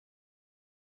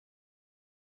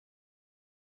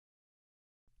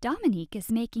Dominique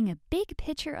is making a big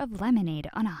pitcher of lemonade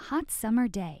on a hot summer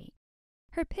day.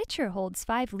 Her pitcher holds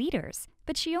 5 liters,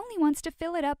 but she only wants to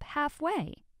fill it up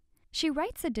halfway. She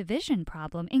writes a division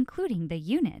problem including the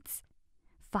units.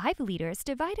 5 liters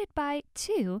divided by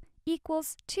 2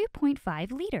 equals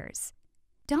 2.5 liters.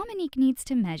 Dominique needs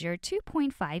to measure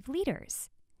 2.5 liters.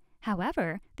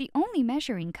 However, the only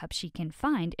measuring cup she can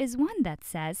find is one that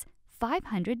says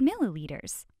 500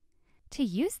 milliliters. To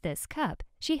use this cup,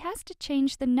 she has to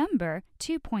change the number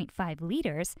 2.5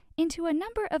 liters into a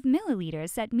number of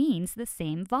milliliters that means the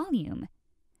same volume.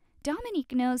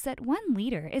 Dominique knows that 1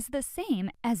 liter is the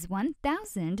same as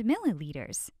 1,000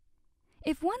 milliliters.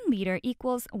 If 1 liter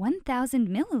equals 1,000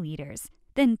 milliliters,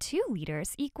 then 2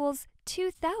 liters equals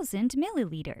 2,000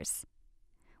 milliliters.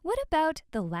 What about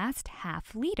the last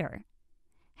half liter?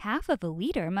 Half of a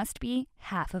liter must be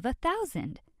half of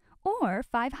 1,000, or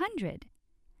 500.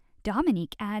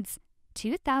 Dominique adds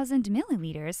 2,000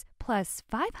 milliliters plus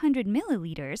 500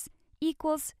 milliliters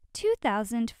equals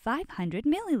 2,500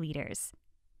 milliliters.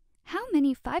 How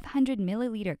many 500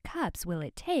 milliliter cups will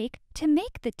it take to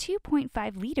make the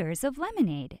 2.5 liters of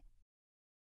lemonade?